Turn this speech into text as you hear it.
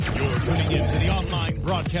tuning in to the online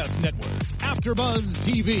broadcast network, AfterBuzz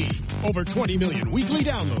TV. Over 20 million weekly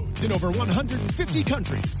downloads in over 150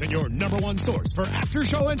 countries, and your number one source for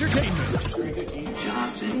after-show entertainment.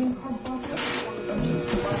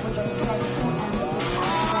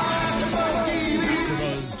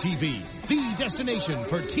 AfterBuzz TV, the destination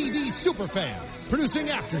for TV superfans, producing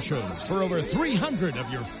aftershows for over 300 of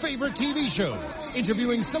your favorite TV shows,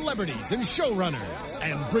 interviewing celebrities and showrunners,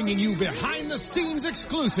 and bringing you behind-the-scenes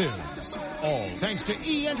exclusives. All thanks to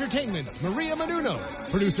E! Entertainment's Maria Menounos,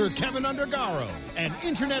 producer Kevin Undergaro, and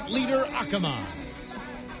internet leader Akamai.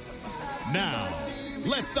 Now,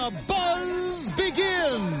 let the buzz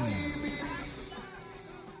begin!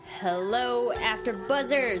 Hello,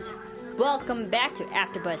 AfterBuzzers! Welcome back to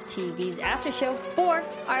AfterBuzz TV's after show for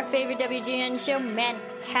our favorite WGN show,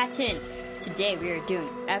 Manhattan. Today we are doing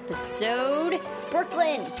episode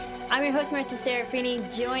Brooklyn. I'm your host, Marissa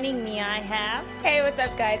Serafini. Joining me, I have... Hey, what's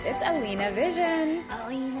up, guys? It's Alina Vision.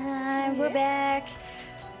 Alina, we're back.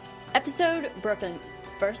 Episode Brooklyn.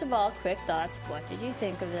 First of all, quick thoughts. What did you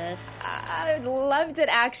think of this? I loved it,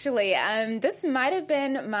 actually. This might have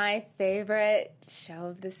been my favorite show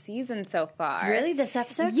of the season so far. Really? This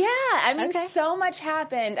episode? Yeah. I mean, so much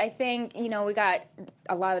happened. I think, we got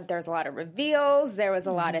there's a lot of reveals. There was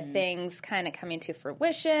a lot of things kind of coming to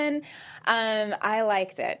fruition. I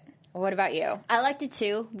liked it. What about you? I liked it,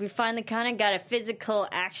 too. We finally kind of got a physical,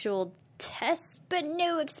 actual test, but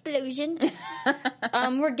no explosion.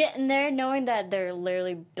 We're getting there, knowing that they're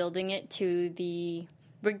literally building it to the...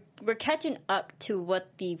 We're catching up to what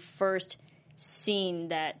the first scene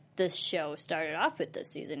that this show started off with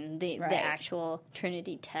this season, the actual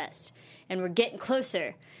Trinity test. And we're getting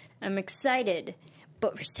closer. I'm excited,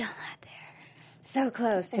 but we're still not there. So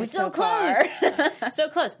close. We're so close. So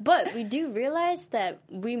close. But we do realize that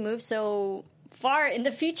we move so far in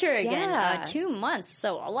the future again. Yeah. 2 months.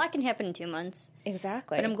 So a lot can happen in 2 months.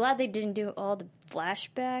 Exactly. But I'm glad they didn't do all the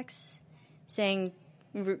flashbacks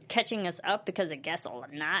catching us up, because I guess a lot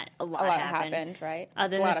happened, right?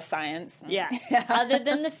 There's a lot of science. Yeah. Other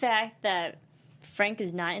than the fact that Frank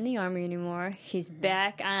is not in the army anymore. He's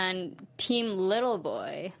back on Team Little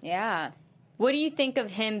Boy. Yeah. What do you think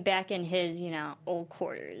of him back in his, old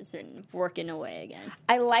quarters and working away again?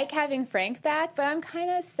 I like having Frank back, but I'm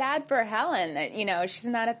kind of sad for Helen that, she's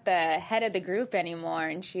not at the head of the group anymore,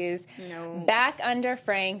 and she's back under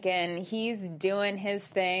Frank, and he's doing his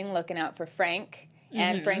thing, looking out for Frank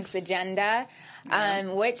and Frank's agenda,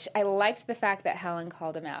 which I liked the fact that Helen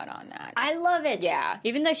called him out on that. I love it. Yeah.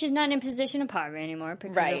 Even though she's not in a position of power anymore,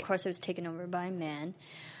 because, of course, it was taken over by a man.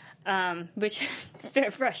 Which is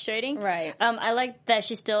very frustrating. Right. I like that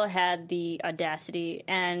she still had the audacity,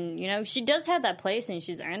 and, she does have that place, and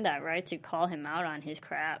she's earned that right to call him out on his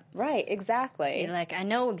crap. Right, exactly. You're like, I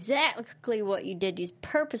know exactly what you did. You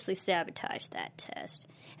purposely sabotaged that test.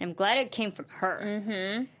 And I'm glad it came from her.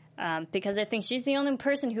 Mm-hmm. Because I think she's the only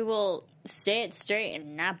person who will say it straight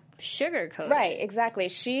and not sugarcoat it. Right, exactly.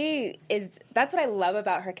 That's what I love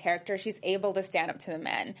about her character. She's able to stand up to the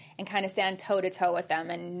men and kind of stand toe-to-toe with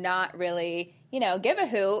them and not really, give a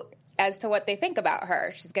hoot as to what they think about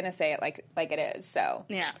her. She's going to say it like it is. So,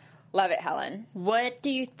 yeah. Love it, Helen. What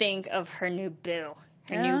do you think of her new boo?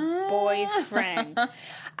 Her new boyfriend.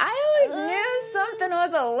 I always knew something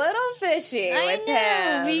was a little fishy with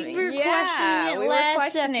him. We were questioning it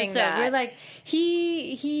last episode. That. We're like,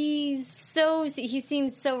 he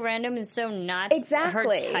seems so random and so not her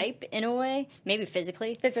type in a way. Maybe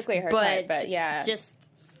physically. Physically her type, but yeah. Just,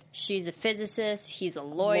 she's a physicist, he's a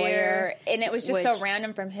lawyer. And it was just so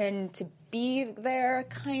random from him to be there,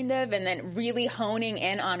 kind of, and then really honing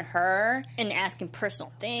in on her. And asking personal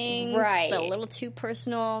things. Right. A little too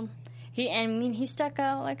personal. He stuck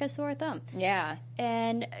out like a sore thumb. Yeah.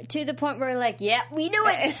 And to the point where, like, yeah, we knew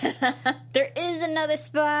it. There is another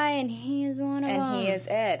spy, and he is one of them. And he is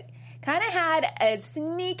it. Kind of had a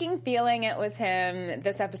sneaking feeling it was him.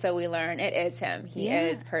 This episode we learn it is him. He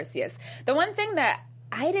is Perseus. The one thing that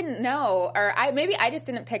I didn't know, or maybe I just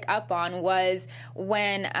didn't pick up on, was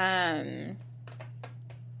when,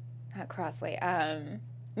 not Crossley,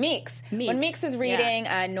 Meeks. When Meeks was reading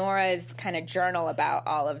Nora's kind of journal about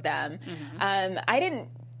all of them, I didn't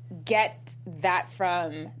get that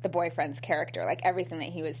from the boyfriend's character, like everything that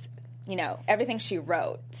he was, everything she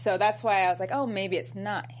wrote. So that's why I was like, oh, maybe it's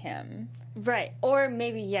not him. Right. Or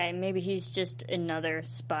maybe he's just another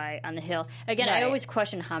spy on the Hill. Again, I always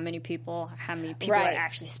question how many people are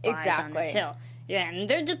actually spies on this Hill. Yeah, and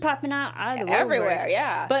they're just popping out of the everywhere,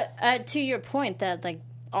 yeah. But to your point that, like,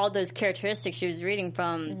 all those characteristics she was reading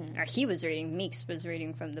from, or he was reading, Meeks was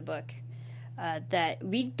reading from the book. that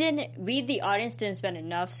we, the audience, didn't spend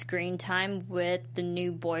enough screen time with the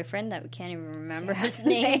new boyfriend that we can't even remember his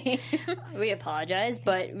name. We apologize,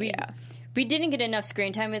 but we didn't get enough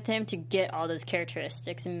screen time with him to get all those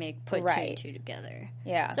characteristics and put two and two together.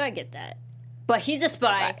 Yeah. So I get that. But he's a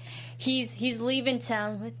spy. He's leaving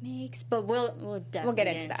town with Meeks, but we'll definitely get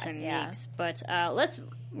into that. Meeks. But let's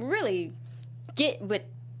really get with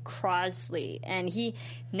Crosley, and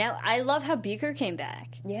I love how Bucher came back.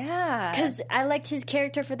 Yeah, because I liked his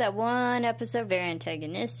character for that one episode. Very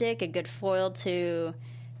antagonistic, a good foil to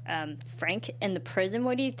Frank in the prison.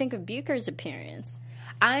 What do you think of Bucher's appearance?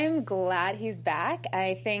 I'm glad he's back.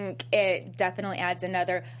 I think it definitely adds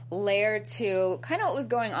another layer to kind of what was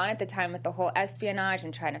going on at the time with the whole espionage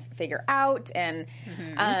and trying to figure out. And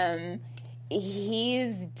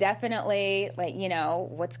he's definitely,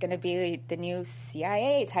 what's going to be the new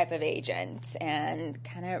CIA type of agent and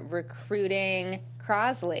kind of recruiting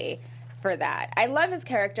Crosley for that. I love his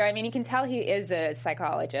character. I mean, you can tell he is a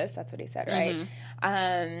psychologist. That's what he said,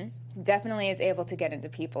 right? Definitely is able to get into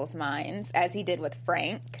people's minds, as he did with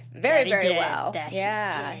Frank. Very well.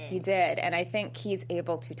 He did. And I think he's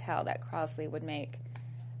able to tell that Crosley would make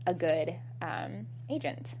a good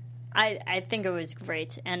agent. I think it was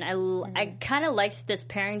great, and I kind of liked this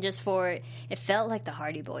pairing just for it felt like the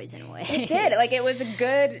Hardy Boys in a way. It did, it was a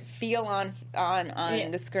good feel on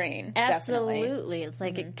the screen. Absolutely, definitely. It's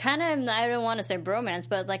like it kind of, I don't want to say bromance,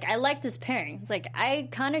 but I like this pairing. It's like I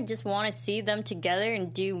kind of just want to see them together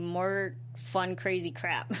and do more fun, crazy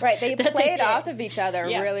crap. Right, they played off of each other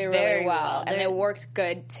really, really well, and they worked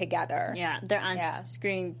good together. Yeah, their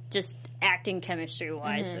on-screen just acting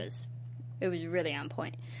chemistry-wise it was really on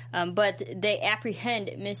point. But they apprehend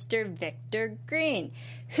Mr. Victor Green,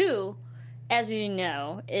 who, as we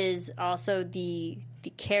know, is also the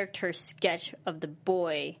character sketch of the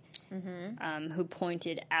boy who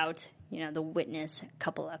pointed out, the witness a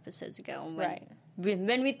couple episodes ago.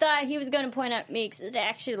 When we thought he was going to point out Meeks, it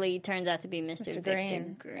actually turns out to be Mr.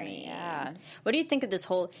 Victor Green. Yeah. What do you think of this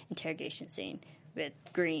whole interrogation scene with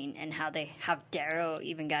Green and how Darrow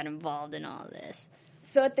even got involved in all this?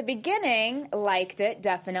 So at the beginning, liked it,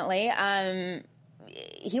 definitely.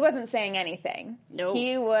 He wasn't saying anything. Nope.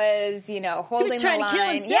 He was, holding the line. He was trying to kill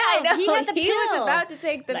himself. Yeah, I know. He had the pill. He was about to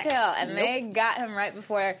take the pill, and they got him right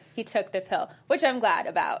before he took the pill, which I'm glad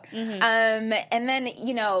about. And then,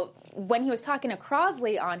 when he was talking to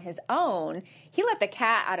Crosley on his own, he let the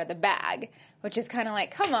cat out of the bag, which is kind of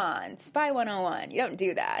like, come on, Spy 101. You don't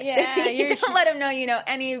do that. Yeah, you don't let him know,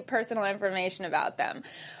 any personal information about them.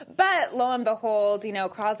 But lo and behold,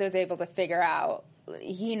 Crosley was able to figure out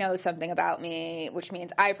he knows something about me, which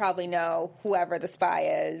means I probably know whoever the spy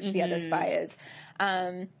is, the other spy is.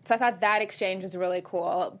 So I thought that exchange was really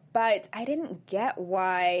cool. But I didn't get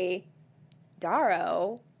why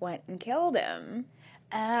Darrow went and killed him.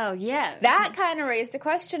 Oh, yeah. That kind of raised a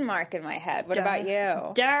question mark in my head. What about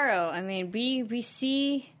you? Darrow, I mean, we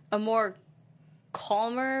see a more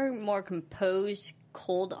calmer, more composed,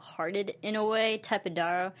 cold-hearted, in a way, type of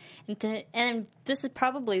Darrow. And this is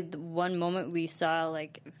probably the one moment we saw,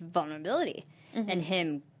 vulnerability. And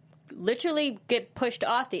him literally get pushed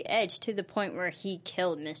off the edge to the point where he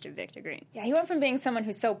killed Mr. Victor Green. Yeah, he went from being someone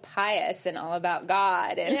who's so pious and all about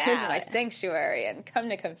God and here's my sanctuary and come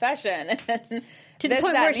to confession and to the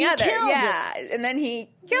point where he killed. Yeah, and then he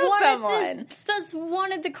killed someone. That's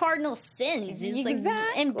one of the cardinal sins.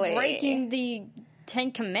 Exactly. And breaking the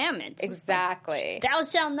 10 Commandments. Exactly. Thou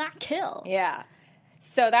shalt not kill. Yeah.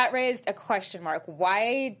 So that raised a question mark.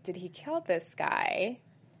 Why did he kill this guy?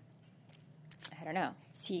 I don't know.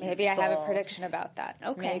 Maybe I have a prediction about that.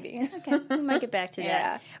 Okay. Maybe. Okay. We might get back to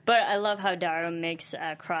that. But I love how Darrow makes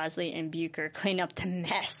Crosley and Bucher clean up the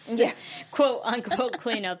mess. Yeah. Quote, unquote,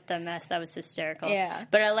 clean up the mess. That was hysterical. Yeah.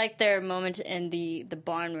 But I like their moment in the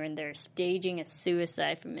barn when they're staging a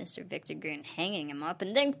suicide for Mr. Victor Green, hanging him up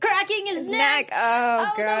and then cracking his neck.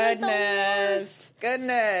 Oh, goodness.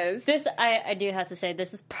 Goodness. This, I do have to say,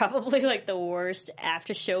 this is probably the worst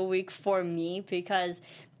after show week for me because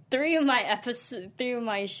three of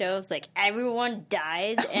my shows, everyone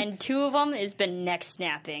dies, and two of them has been neck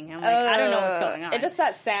snapping. I'm I don't know what's going on. It's just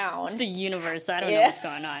that sound. It's the universe. I don't know what's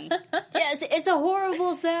going on. Yes, it's a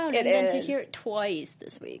horrible sound. It and is. Then to hear it twice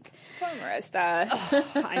this week. Poor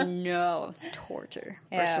Marista. I know. It's torture.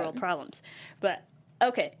 First world problems. But,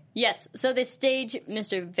 okay. Yes, so they stage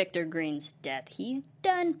Mr. Victor Green's death. He's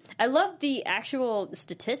done. I love the actual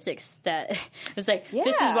statistics that it's this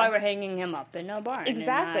is why we're hanging him up in a barn.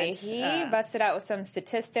 Exactly. He busted out with some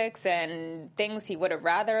statistics and things he would have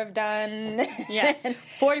rather have done. Yeah.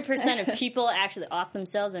 40% of people actually off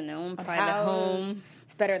themselves in their own private home.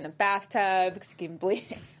 It's better in the bathtub because you can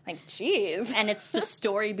bleed. Like, jeez. And it's the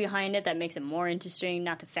story behind it that makes it more interesting.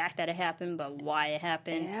 Not the fact that it happened, but why it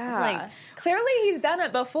happened. Yeah. It's like, clearly he's done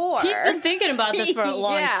it before. he's been thinking about this for a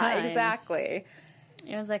long time. Yeah, exactly.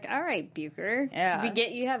 And I was like, all right, Bucher. Yeah. We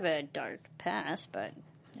get you have a dark past, but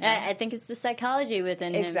I think it's the psychology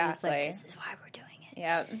within him. Exactly. It's like, this is why we're doing it.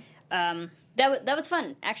 Yep. That was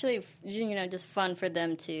fun. Actually, just fun for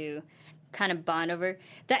them to kind of bond over.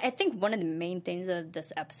 That I think one of the main things of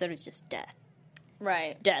this episode is just death.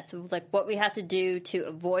 Right. Death, like what we have to do to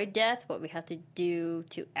avoid death, what we have to do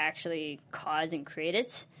to actually cause and create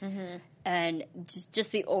it, and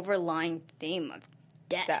just the overlying theme of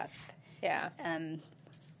death. Death. Yeah.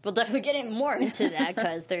 We'll definitely get more into that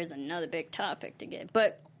because there's another big topic to get.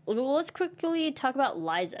 But let's quickly talk about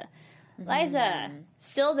Liza. Liza,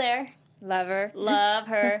 still there. Love her. Love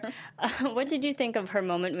her. What did you think of her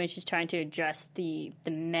moment when she's trying to address the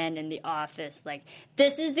men in the office? Like,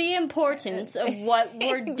 this is the importance of what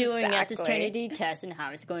we're doing at this Trinity test and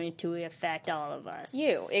how it's going to affect all of us.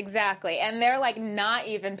 Exactly. And they're, like, not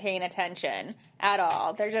even paying attention at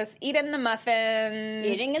all. They're just eating the muffins.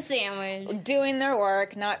 Eating a sandwich. Doing their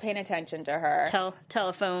work, not paying attention to her.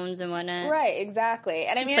 Telephones and whatnot. Right, exactly.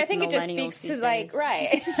 And I mean, like I think it just speaks to, like,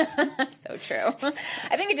 right. So true.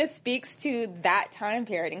 I think it just speaks to that time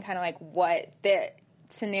period and kind of like what the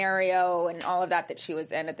scenario and all of that she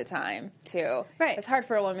was in at the time too. Right. It's hard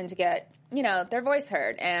for a woman to get, their voice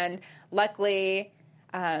heard. And luckily,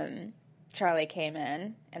 Charlie came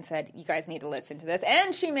in and said, you guys need to listen to this.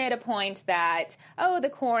 And she made a point that, the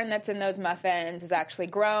corn that's in those muffins is actually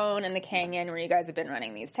grown in the canyon where you guys have been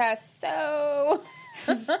running these tests. So...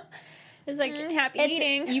 It's like, happy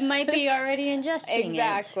eating. You might be already ingesting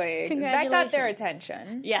exactly. it. Congratulations. That got their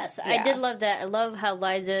attention. Yes, yeah. I did love that. I love how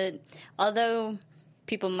Liza, although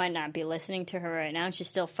people might not be listening to her right now, she's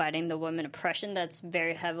still fighting the women oppression that's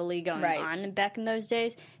very heavily going on back in those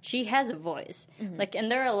days. She has a voice.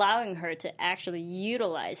 And they're allowing her to actually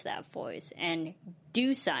utilize that voice and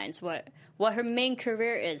do science, what her main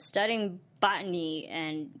career is, studying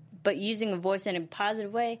botany but using a voice in a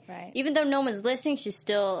positive way. Right. Even though no one's listening, she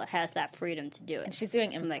still has that freedom to do it. And she's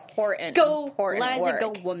doing important Liza, work.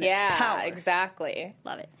 Go woman. Yeah, power. Exactly.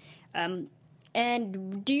 Love it.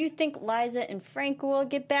 And do you think Liza and Frank will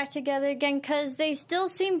get back together again? Because they still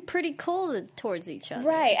seem pretty cold towards each other.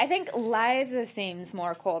 Right. I think Liza seems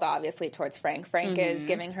more cold, obviously, towards Frank. Frank is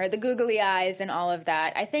giving her the googly eyes and all of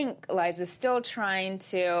that. I think Liza's still trying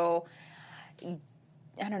to,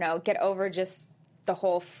 get over just the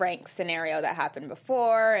whole Frank scenario that happened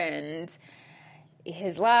before and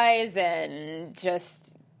his lies and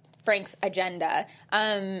just Frank's agenda.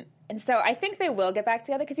 And so I think they will get back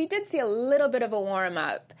together because you did see a little bit of a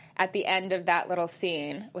warm-up at the end of that little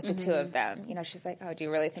scene with the two of them. She's like, oh, do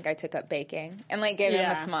you really think I took up baking? And, gave him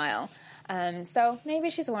a smile. So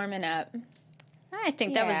maybe she's warming up. I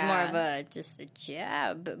think that was more of just a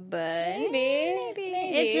jab, but maybe.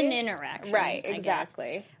 It's an interaction. Right,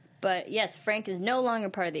 exactly. But yes, Frank is no longer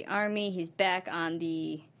part of the army. He's back on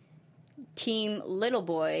the team Little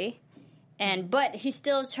Boy. But he's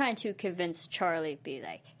still trying to convince Charlie, be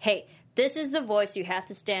like, hey, this is the voice. You have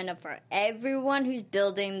to stand up for everyone who's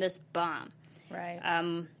building this bomb. Right.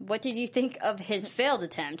 What did you think of his failed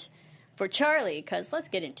attempt for Charlie? Because let's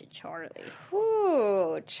get into Charlie.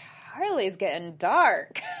 Ooh, Charlie's getting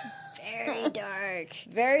dark. Very dark.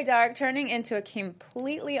 Very dark, turning into a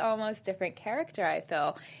completely almost different character, I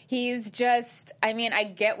feel. He's just, I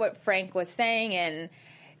get what Frank was saying, and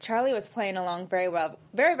Charlie was playing along very well.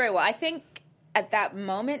 Very, very well. I think at that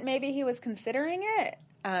moment, maybe he was considering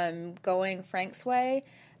it, going Frank's way.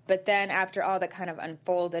 But then after all that kind of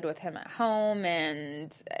unfolded with him at home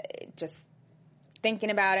and just thinking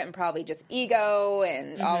about it and probably just ego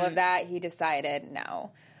and all of that, he decided,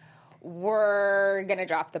 no. We're going to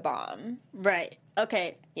drop the bomb. Right.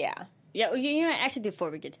 Okay. Yeah. Yeah, actually, before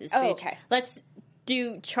we get to this speech, let's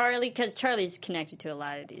do Charlie, because Charlie's connected to a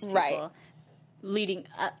lot of these people leading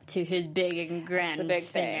up to his big and grand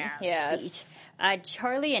finale speech.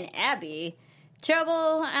 Charlie and Abby, trouble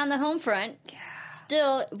on the home front. Yeah.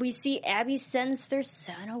 Still, we see Abby sends their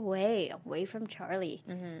son away from Charlie.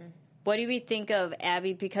 What do we think of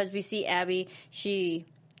Abby? Because we see Abby, she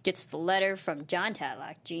gets the letter from John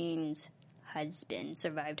Tatlock, Jean's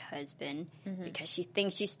survived husband, because she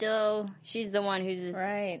thinks she's the one who's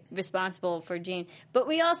responsible for Jean. But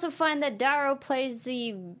we also find that Darrow plays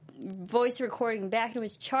the voice recording back, and it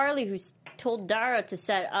was Charlie who told Darrow to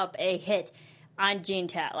set up a hit on Jean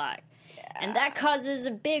Tatlock. Yeah. And that causes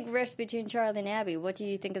a big rift between Charlie and Abby. What do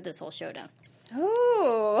you think of this whole showdown?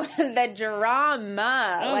 Ooh, the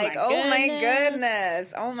drama. Oh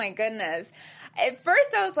my goodness. At first,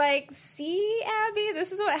 I was like, "See, Abby,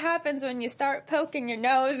 this is what happens when you start poking your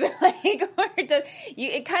nose."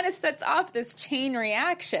 It kind of sets off this chain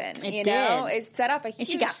reaction. It know, did. It set up a huge. And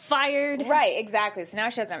she got fired. Right, exactly. So now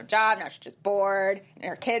she doesn't have a job. Now she's just bored, and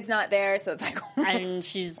her kid's not there. So it's like, and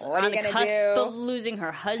she's what on are you the gonna cusp do? of losing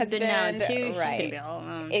her husband now too. She's Right. gonna be all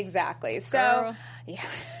alone. Exactly. So, Girl. yeah.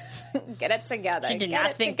 Get it together. She did Get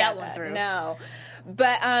not it think together. that one through. No.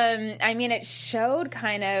 But, I mean, it showed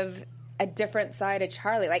kind of a different side of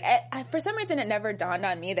Charlie. Like, for some reason, it never dawned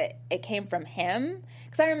on me that it came from him.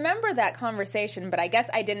 Because I remember that conversation, but I guess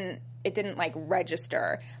it didn't, like,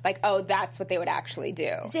 register. Like, oh, that's what they would actually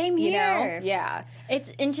do. Same here. You know? Yeah.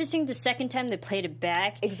 It's interesting the second time they played it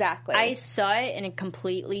back. Exactly. I saw it in a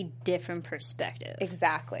completely different perspective.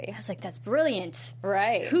 Exactly. I was like, that's brilliant.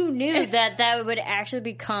 Right. Who knew that would actually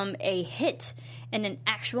become a hit and an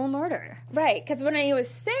actual murder? Right. Because when he was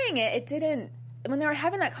saying it didn't... When they were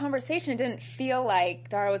having that conversation, it didn't feel like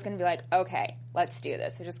Dara was going to be like, okay, let's do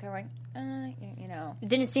this. They're just kind of like, you know. It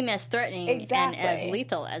didn't seem as threatening Exactly. and as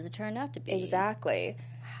lethal as it turned out to be. Exactly.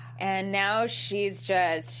 And now she's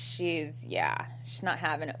not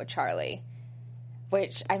having it with Charlie.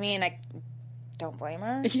 Which, I mean, I don't blame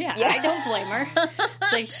her. Yeah, I don't blame her.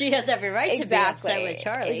 It's like she has every right to be upset with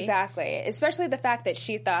Charlie. Exactly. Especially the fact that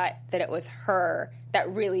she thought that it was her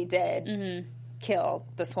that really did kill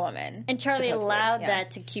this woman. And Charlie supposedly. allowed Yeah.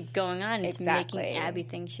 that to keep going on into Exactly. making Abby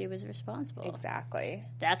think she was responsible. Exactly.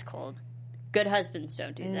 That's cold. Good husbands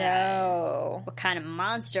don't do that. No. What kind of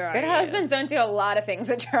monster are Good you? husbands don't do a lot of things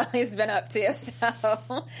that Charlie's been up to, so.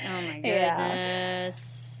 Oh my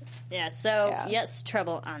goodness. Yeah, so, yes,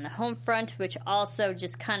 trouble on the home front, which also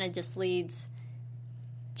just kind of just leads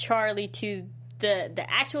Charlie to the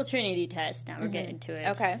actual Trinity test. Now we're getting to it.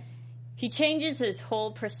 Okay. He changes his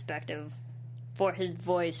whole perspective for his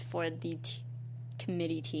voice for the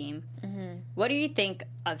committee team. What do you think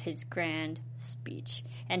of his grand speech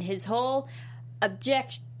and his whole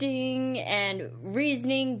objecting and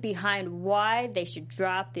reasoning behind why they should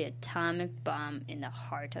drop the atomic bomb in the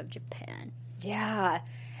heart of Japan? Yeah.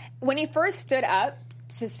 When he first stood up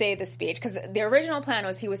to say the speech, because the original plan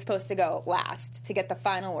was he was supposed to go last to get the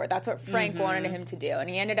final word. That's what Frank wanted him to do. And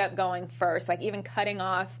he ended up going first, like even cutting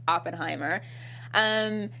off Oppenheimer.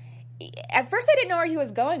 At first I didn't know where he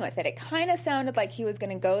was going with it. It kind of sounded like he was going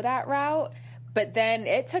to go that route. But then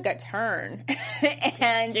it took a turn.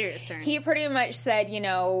 And serious turn. He pretty much said, you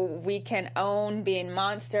know, we can own being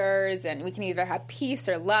monsters and we can either have peace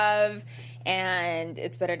or love. And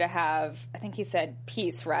it's better to have, I think he said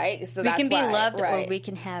peace, right? So We that's can be why, loved right. or we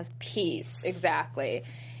can have peace. Exactly.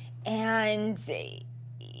 And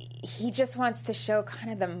he just wants to show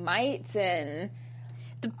kind of the might and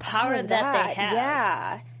The power all that they have.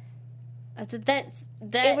 Yeah.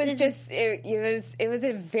 That It was is- just it was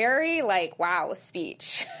a very like wow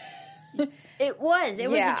speech. It was. It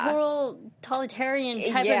was Yeah. a total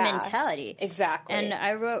totalitarian type Yeah. of mentality. Exactly. And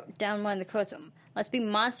I wrote down one of the quotes. Let's be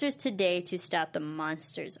monsters today to stop the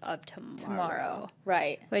monsters of tomorrow.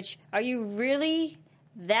 Right. Which, are you really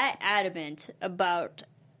that adamant about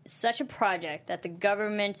such a project that the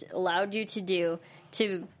government allowed you to do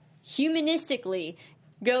to humanistically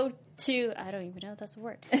go to, I don't even know if that's a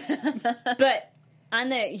word, but on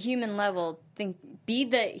the human level, be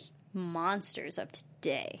the monsters of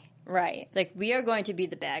today. Right. Like, we are going to be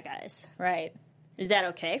the bad guys. Right. Is that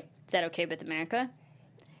okay? Is that okay with America?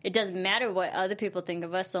 It doesn't matter what other people think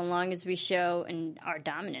of us so long as we show our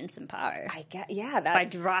dominance and power. I get that's By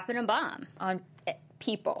dropping a bomb on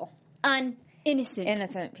people. on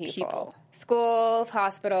innocent People. Schools,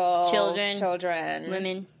 hospitals, children,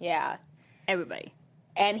 women. Yeah. Everybody.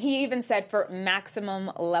 And he even said for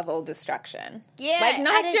maximum level destruction. Yeah. Like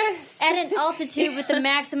not just at an altitude with the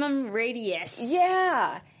maximum radius.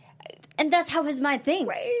 Yeah. And that's how his mind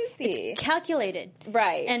thinks. Crazy. It's calculated.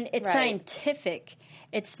 Right. And it's right. scientific.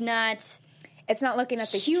 It's not looking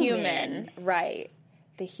at the human. Right.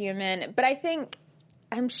 The human. But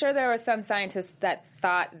I'm sure there were some scientists that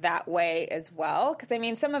thought that way as well. Because, I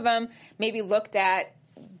mean, some of them maybe looked at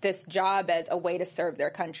this job as a way to serve their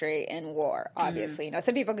country in war, obviously. You know,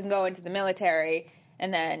 some people can go into the military,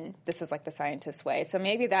 and then this is like the scientist way. So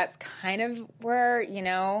maybe that's kind of where, you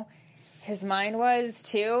know, his mind was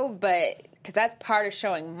too. But, because that's part of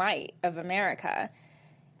showing might of America.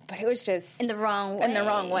 But it was just... in the wrong way. In the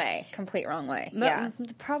wrong way. Complete wrong way. But yeah.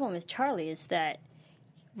 the problem with Charlie is that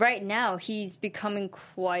right now he's becoming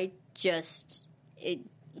quite just...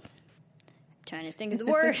 trying to think of the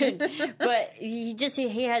word. But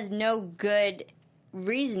he has no good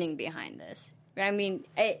reasoning behind this. I mean,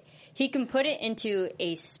 he can put it into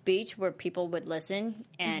a speech where people would listen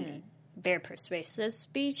and very persuasive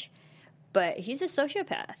speech. but he's a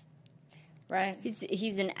sociopath. Right.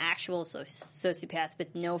 He's an actual sociopath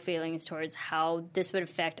with no feelings towards how this would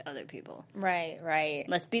affect other people. Right.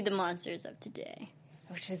 Must be the monsters of today.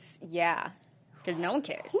 Which is, yeah. Because no one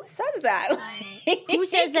cares. Who says that? Who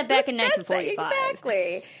says that back in 1945?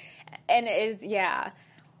 Exactly. And it is, yeah.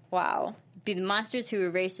 Wow. Be the monsters who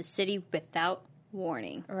erased the city without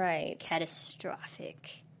warning. Right.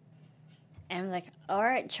 Catastrophic. And I'm like, all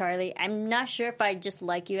right, Charlie, I'm not sure if I just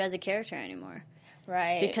like you as a character anymore.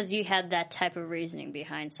 Right. Because you had that type of reasoning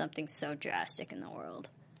behind something so drastic in the world.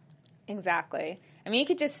 Exactly. I mean, you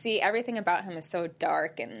could just see everything about him is so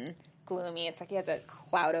dark and gloomy. It's like he has a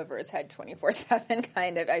cloud over his head 24/7,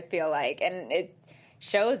 kind of, I feel like. And it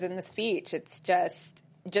shows in the speech. It's just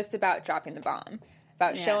about dropping the bomb.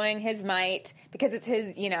 About showing his might. Because it's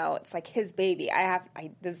his, it's like his baby.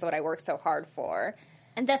 This is what I worked so hard for.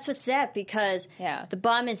 And that's what's sad, because the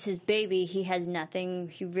bomb is his baby. He has nothing.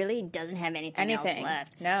 He really doesn't have anything else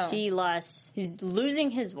left. No. He's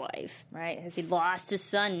losing his wife. Right. He lost his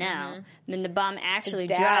son now. And then the bomb actually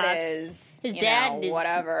his dad drops. His dad is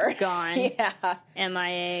whatever. Gone. Yeah.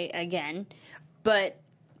 MIA again. But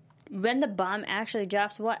when the bomb actually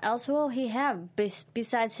drops, what else will he have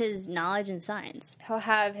besides his knowledge and science? He'll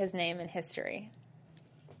have his name in history.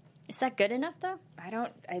 Is that good enough, though?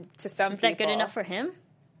 To some people. Is that good enough for him?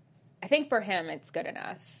 I think for him it's good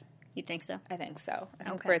enough. You think so? I think so. I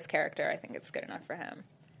think for his character, I think it's good enough for him.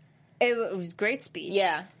 It was a great speech.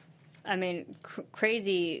 Yeah. I mean,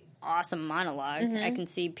 crazy, awesome monologue. Mm-hmm. I can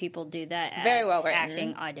see people do that at very well written.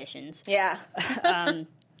 Acting auditions. Yeah.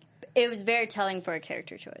 It was very telling for a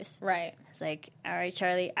character choice. Right. It's like, all right,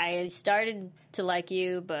 Charlie, I started to like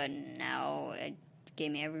you, but now it gave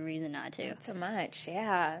me every reason not to. Not so much,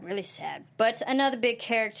 yeah. Really sad. But another big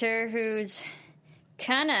character who's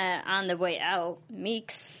kind of on the way out,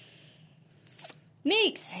 Meeks.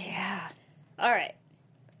 Yeah. All right.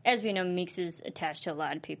 As we know, Meeks is attached to a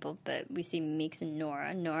lot of people, but we see Meeks and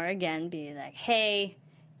Nora. Nora, again, be like, hey,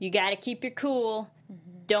 you got to keep your cool.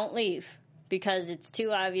 Mm-hmm. Don't leave. Because it's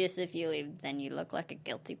too obvious if you leave, then you look like a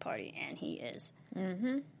guilty party, and he is.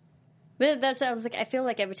 Mm-hmm. But I feel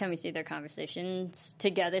like every time we see their conversations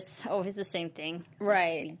together, it's always the same thing.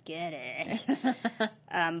 Right. We get it.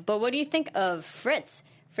 But what do you think of Fritz?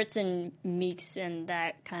 Fritz and Meeks and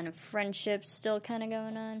that kind of friendship still kind of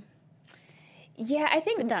going on? Yeah, I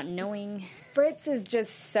think without knowing. Fritz is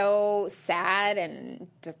just so sad and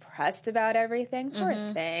depressed about everything.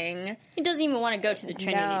 Poor thing. He doesn't even want to go to the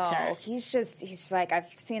Trinity test. He's just like, I've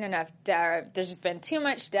seen enough death. There's just been too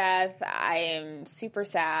much death. I am super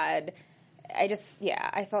sad.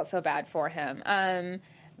 I felt so bad for him.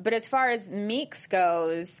 But as far as Meeks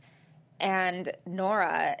goes and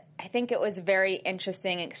Nora, I think it was a very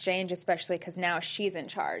interesting exchange, especially because now she's in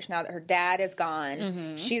charge. Now that her dad is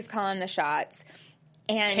gone, she's calling the shots.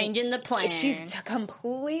 And changing the plan. She's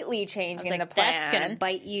completely changing the plan. That's going to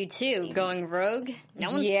bite you, too, going rogue. No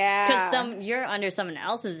one, yeah. Because you're under someone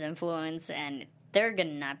else's influence, and they're going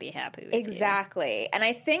to not be happy with you. Exactly. And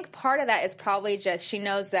I think part of that is probably just she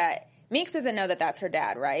knows that Meeks doesn't know that that's her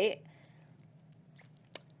dad, right?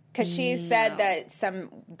 Because she said that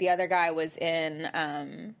the other guy was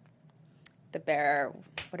in the bear,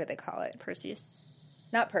 what do they call it? Perseus?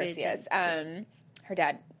 Not Perseus. Her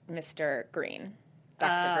dad, Mr. Green.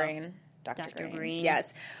 Dr. Green. Dr. Green.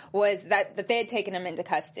 Yes. Was that they had taken him into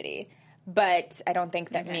custody. But I don't think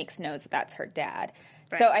that Meeks knows that that's her dad.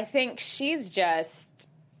 Right. So I think she's just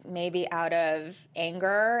maybe out of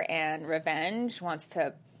anger and revenge wants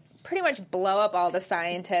to pretty much blow up all the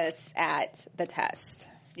scientists at the test.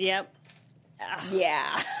 Yep.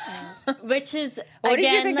 Yeah. Which is, what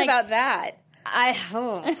did you think about that?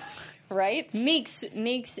 Right? Meeks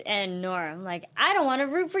and Nora. I'm like, I don't want to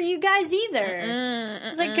root for you guys either.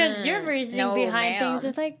 It's like, because your reasoning behind things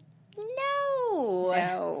is like,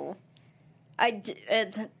 no.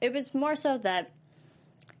 It was more so that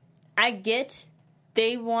I get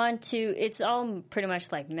they want to, it's all pretty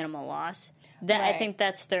much like minimal loss. I think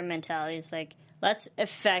that's their mentality. It's like, let's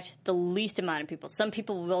affect the least amount of people. Some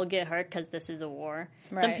people will get hurt because this is a war.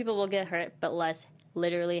 Right. Some people will get hurt, but let's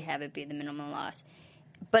literally have it be the minimum loss.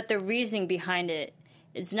 But the reasoning behind it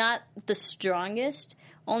is not the strongest,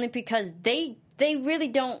 only because they really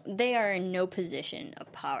don't, they are in no position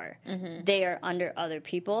of power. Mm-hmm. They are under other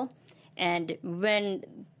people. And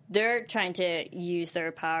when they're trying to use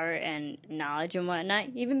their power and knowledge and whatnot,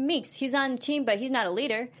 even Meeks, he's on the team, but he's not a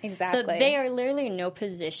leader. Exactly. So they are literally in no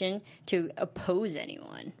position to oppose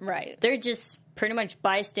anyone. Right. They're just pretty much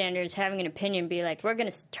bystanders having an opinion, be like, we're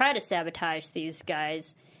going to try to sabotage these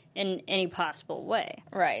guys in any possible way.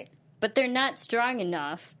 Right. But they're not strong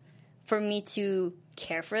enough for me to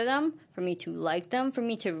care for them, for me to like them, for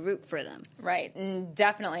me to root for them. Right. And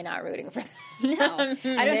definitely not rooting for them. No. I don't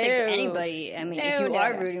think anybody, I mean, if you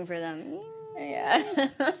are rooting for them, yeah.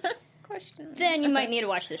 Question. Then you might need to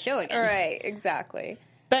watch the show again. Right, exactly.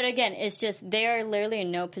 But again, it's just they are literally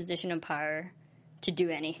in no position of power to do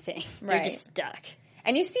anything. They're Right. just stuck.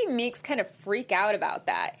 And you see Meeks kind of freak out about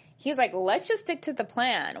that. He's like, let's just stick to the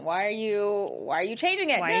plan. Why are you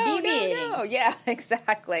changing it? Why are you deviating? No. Yeah,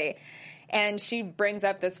 exactly. And she brings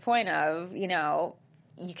up this point of, you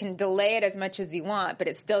can delay it as much as you want, but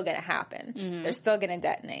it's still going to happen. Mm-hmm. They're still going to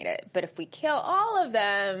detonate it. But if we kill all of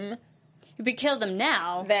them, If we kill them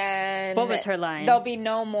now, then... What was her line? There'll be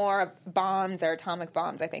no more bombs or atomic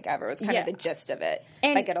bombs, I think, ever. Was kind of the gist of it.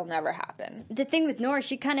 And like, it'll never happen. the thing with Nora,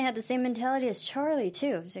 she kind of had the same mentality as Charlie,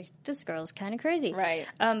 too. She's like, this girl's kind of crazy. Right.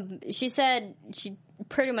 She said she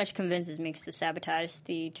pretty much convinces Meeks to sabotage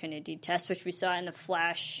the Trinity test, which we saw in the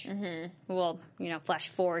Flash, well, Flash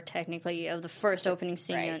 4, technically, of the first opening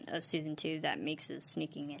scene of Season 2 that Meeks is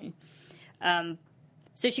sneaking in.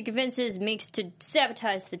 So she convinces Meeks to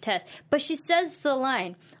sabotage the test. But she says the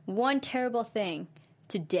line, one terrible thing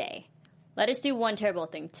today. Let us do one terrible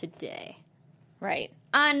thing today. Right.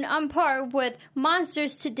 On par with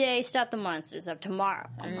monsters today, stop the monsters of tomorrow.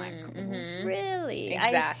 I'm like, really?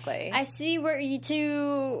 Exactly. I see where you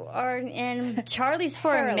two are, and Charlie's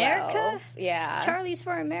for Parallels. America? Yeah. Charlie's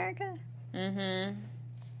for America? Mm-hmm.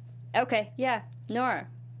 Okay, yeah. Nora.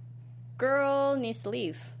 Girl needs to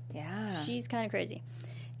leave. Yeah. She's kind of crazy.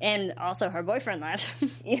 And also her boyfriend left.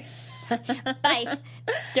 Yeah. Bye.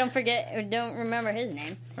 Don't remember his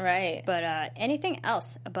name. Right. But anything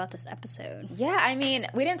else about this episode? Yeah, I mean,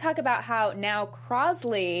 we didn't talk about how now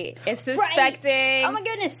Crosley is suspecting. Right. Oh my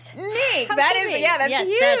goodness. Meeks. How That could is, we? yeah, that's Yes,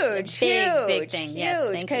 huge. that's a big huge. thing. Yes,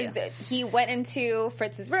 huge. thank you. Because he went into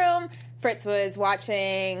Fritz's room. Fritz was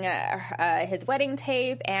watching his wedding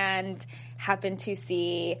tape and happened to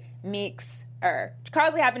see Meeks, or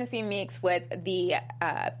Crosley happened to see Meeks with the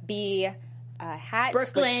B hat,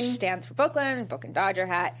 Brooklyn. which stands for Brooklyn Dodger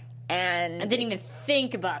hat. And I didn't even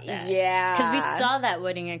think about that. Yeah. Because we saw that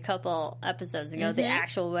wedding a couple episodes ago, the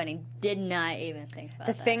actual wedding. Did not even think about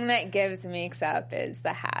the that. thing that gives Meeks up is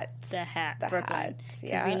the hat. The hat, The Brooklyn. hat, Because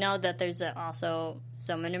yeah. we know that there's also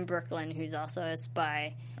someone in Brooklyn who's also a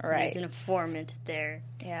spy. Right. Who's an informant there.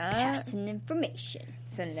 Yeah. Passing information.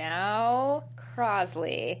 So now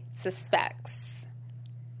Crosley suspects.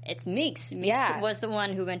 It's Meeks. Meeks was the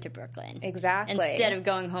one who went to Brooklyn. Exactly. Instead of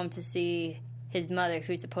going home to see his mother,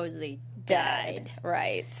 who supposedly died.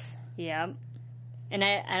 Right. Yeah. And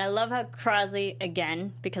I love how Crosley,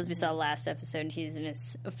 again, because we saw last episode, he's an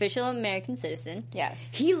official American citizen. Yes.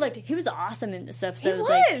 He was awesome in this episode.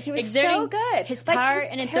 He was so good. His Like, power his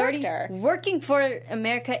and authority, character. working for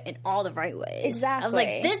America in all the right ways. Exactly. I was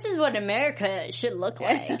like, this is what America should look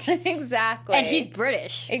like. Exactly. And he's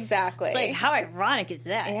British. Exactly. Like, how ironic is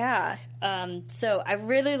that? Yeah. So I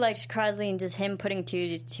really liked Crosley and just him putting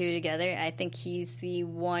two together. I think he's the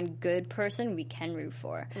one good person we can root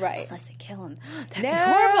for. Right. Unless they kill him. That'd be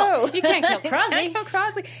horrible. You can't kill Crosley. You can't kill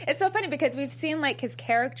Crosley. It's so funny because we've seen like his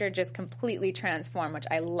character just completely transform, which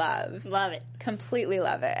I love. Love it. Completely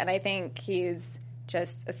love it. And I think he's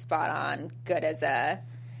just a spot on good as a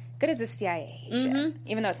CIA agent.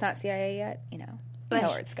 Even though it's not CIA yet, you know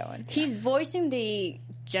where it's going. He's voicing the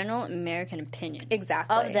general American opinion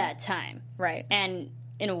Exactly. of that time. Right. And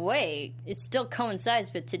in a way, it still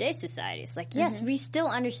coincides with today's society. It's like, yes, we still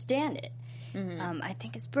understand it. I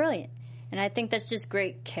think it's brilliant. And I think that's just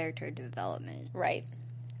great character development. Right.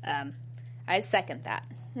 I second that.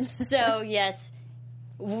 So, yes.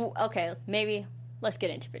 Okay, maybe let's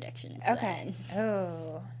get into predictions. Okay. then.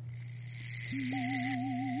 Oh.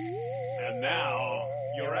 And now,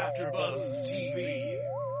 your AfterBuzz TV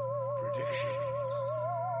predictions.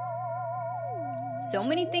 So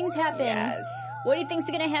many things happen. Yes. What do you think's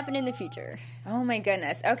going to happen in the future? Oh my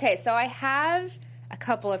goodness. Okay, so I have a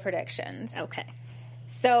couple of predictions. Okay.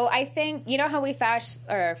 So I think, you know how we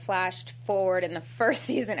flashed forward in the first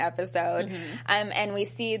season episode, and we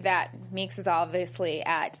see that Meeks is obviously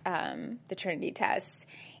at the Trinity test.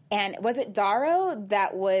 And was it Darrow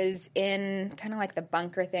that was in kind of like the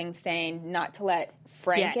bunker thing saying not to let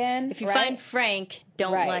Frank in? If you right? find Frank,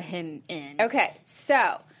 don't Right. let him in. Okay,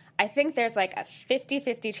 so I think there's like a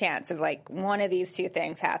 50-50 chance of like one of these two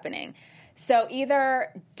things happening. So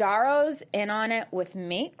either Darrow's in on it with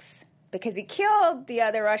Meeks because he killed the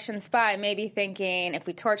other Russian spy, maybe thinking if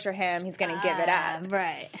we torture him, he's going to give it up.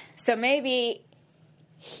 Right. So maybe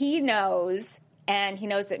he knows, and he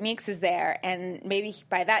knows that Meeks is there, and maybe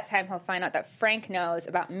by that time he'll find out that Frank knows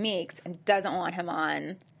about Meeks and doesn't want him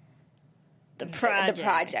on the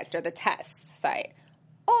project or the test site.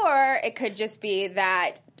 Or it could just be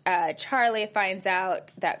that Charlie finds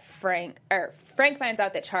out that Frank finds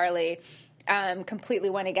out that Charlie completely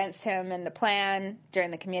went against him and the plan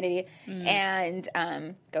during the community and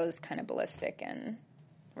goes kind of ballistic and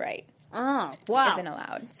oh wow isn't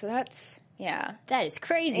allowed. So that's that is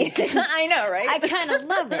crazy. I know, right? I kind of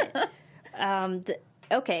love it.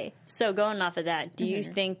 Okay, so going off of that, do you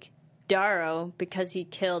think Darrow, because he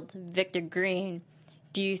killed Victor Green,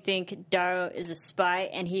 do you think Darrow is a spy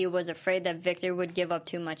and he was afraid that Victor would give up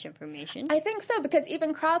too much information? I think so, because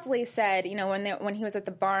even Crosley said, when he was at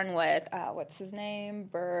the barn with, what's his name?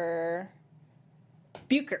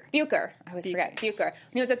 Bucher. I always forget. Bucher.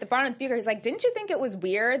 When he was at the barn with Bucher, he's like, didn't you think it was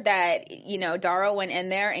weird that, Darrow went in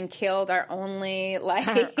there and killed our only,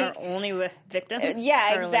 our only victim?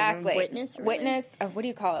 Yeah, exactly. Witness? Really? Witness, what do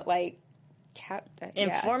you call it?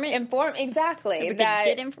 Informant? Exactly. We that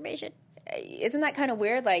get information. Isn't that kind of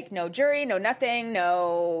weird? No jury, no nothing,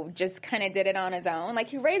 no, just kind of did it on his own.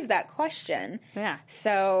 He raised that question. Yeah.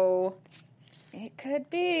 So it could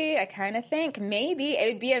be. I kind of think maybe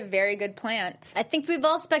it would be a very good plant. I think we've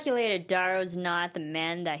all speculated Darrow's not the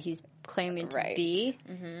man that he's claiming to be.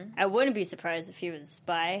 Mm-hmm. I wouldn't be surprised if he was a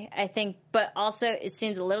spy. I think, but also it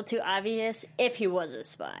seems a little too obvious if he was a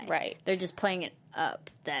spy. Right. They're just playing it up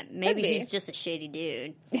that maybe he's just a shady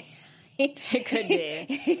dude. It could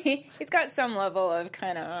be. He's got some level of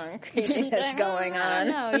kind of creepiness going on. I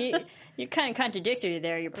don't know. You're kind of contradictory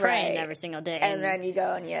there. You're praying every single day. And then you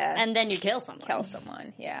go and then you kill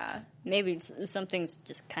someone. Yeah. Maybe something's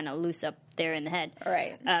just kind of loose up there in the head.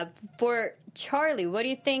 Right. For Charlie, what do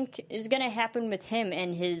you think is going to happen with him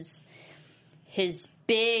and his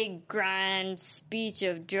big, grand speech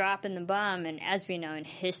of dropping the bomb? And as we know, in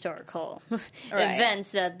historical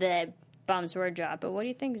events that the bombs were dropped, but what do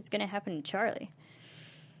you think is going to happen to Charlie?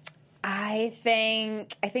 I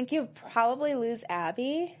think you'll probably lose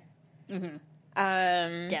Abby. Mm-hmm.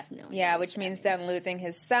 Definitely. Yeah, which means them losing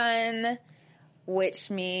his son, which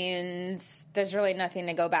means there's really nothing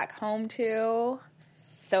to go back home to.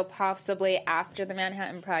 So possibly after the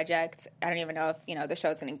Manhattan Project, I don't even know if, the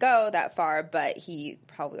show's going to go that far, but he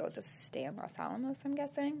probably will just stay in Los Alamos, I'm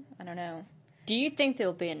guessing. I don't know. Do you think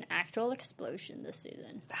there'll be an actual explosion this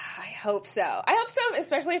season? I hope so.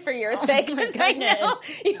 Especially for your sake. Because I know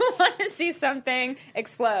you want to see something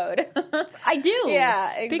explode. I do.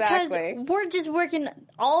 Yeah, exactly. Because we're just working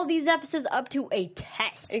all these episodes up to a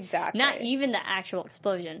test. Exactly. Not even the actual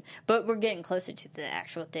explosion. But we're getting closer to the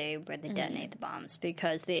actual day where they detonate the bombs.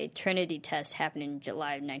 Because the Trinity test happened in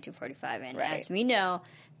July of 1945. And as we know,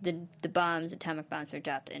 the atomic bombs were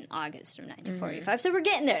dropped in August of 1945. So we're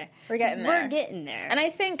getting there. We're getting there. And I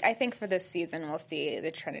think for this season we'll see the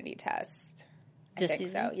Trinity test. I think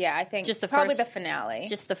so. Yeah, I think just probably the finale.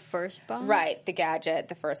 Just the first bomb? Right, the gadget,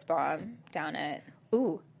 the first bomb down at...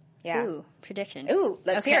 Ooh. Yeah. Ooh, prediction. Ooh,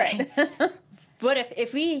 let's hear it. What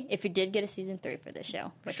if we did get a season 3 for the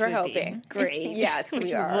show? Which we're hoping. Great. Yes,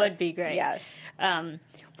 we are. Would be great. Yes.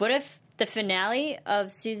 What if the finale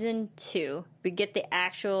of season 2, we get the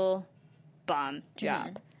actual bomb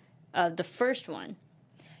drop of the first one?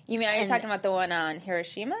 You mean, are you talking about the one on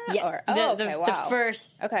Hiroshima? Yes. The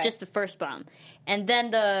first, just the first bomb. And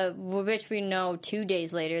then which we know 2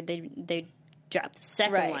 days later, they dropped the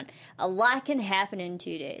second one. A lot can happen in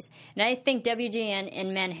 2 days. And I think WGN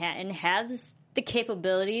in Manhattan has the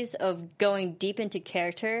capabilities of going deep into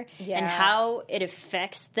character and how it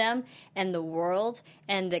affects them and the world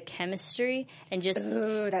and the chemistry and just...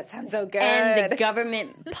 Ooh, that sounds so good. And the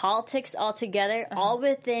government politics altogether, all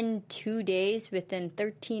within 2 days, within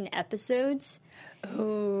 13 episodes.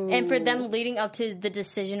 Ooh. And for them leading up to the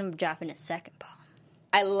decision of dropping a second bomb.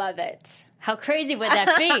 I love it. How crazy would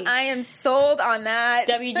that be? I am sold on that.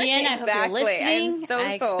 WGN, I hope you're listening. I'm so sold.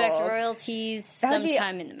 I expect royalties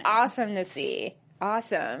sometime in the middle. Awesome to see.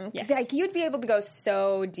 Awesome. Because you'd be able to go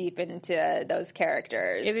so deep into those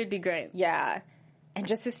characters. It would be great. Yeah. And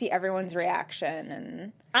just to see everyone's reaction.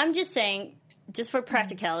 And I'm just saying, just for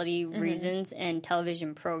practicality reasons and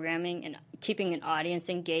television programming and keeping an audience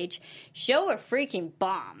engaged, show a freaking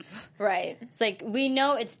bomb. Right. It's like, we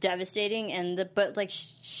know it's devastating, but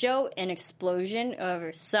show an explosion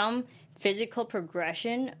or some physical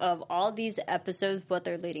progression of all these episodes, what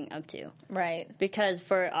they're leading up to. Right. Because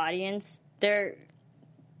for an audience,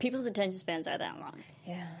 people's attention spans are that long.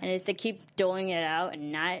 Yeah. And if they keep doling it out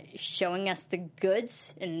and not showing us the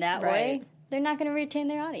goods in that way, they're not going to retain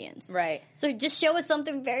their audience. Right. So just show us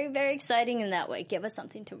something very, very exciting in that way. Give us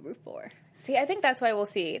something to root for. See, I think that's why we'll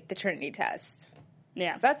see the Trinity test.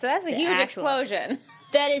 Yeah. That's a huge explosion.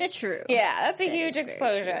 That is true. Yeah, that's a huge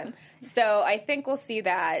explosion. So I think we'll see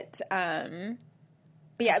that.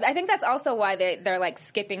 But yeah, I think that's also why they're like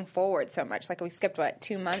skipping forward so much. Like we skipped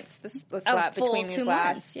 2 months between these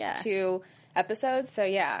last 2 episodes. So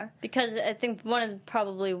yeah, because I think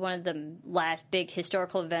probably one of the last big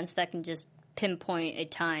historical events that can just pinpoint a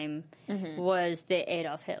time was the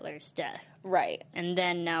Adolf Hitler's death. Right. And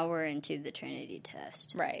then now we're into the Trinity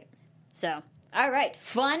test. Right. So, all right,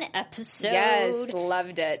 fun episode. Yes,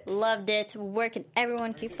 loved it. Loved it. Where can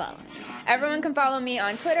everyone keep following? Everyone can follow me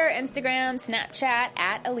on Twitter, Instagram, Snapchat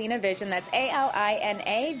at Alina Vision. That's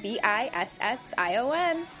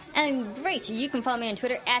ALINAVISSION. And great, you can follow me on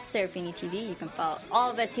Twitter at Serafini TV. You can follow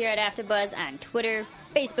all of us here at AfterBuzz on Twitter,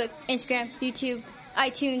 Facebook, Instagram, YouTube,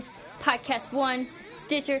 iTunes, Podcast One,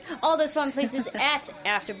 Stitcher, all those fun places at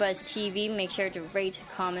AfterBuzz TV. Make sure to rate,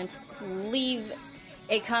 comment, leave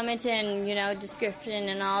a comment and, description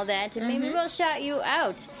and all that, and maybe we'll shout you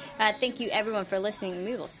out. Thank you, everyone, for listening, and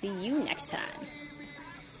we will see you next time.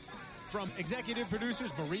 From executive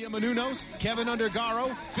producers Maria Menounos, Kevin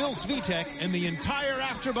Undergaro, Phil Svitek, and the entire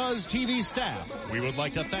AfterBuzz TV staff, we would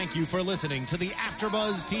like to thank you for listening to the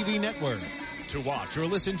AfterBuzz TV network. To watch or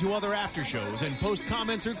listen to other after shows and post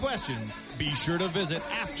comments or questions, be sure to visit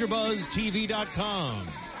AfterBuzzTV.com.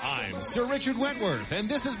 I'm Sir Richard Wentworth, and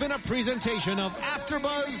this has been a presentation of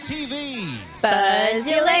AfterBuzz TV. Buzz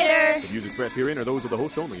you later. The views expressed herein are those of the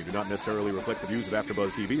host only and do not necessarily reflect the views of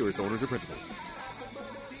AfterBuzz TV or its owners or principals.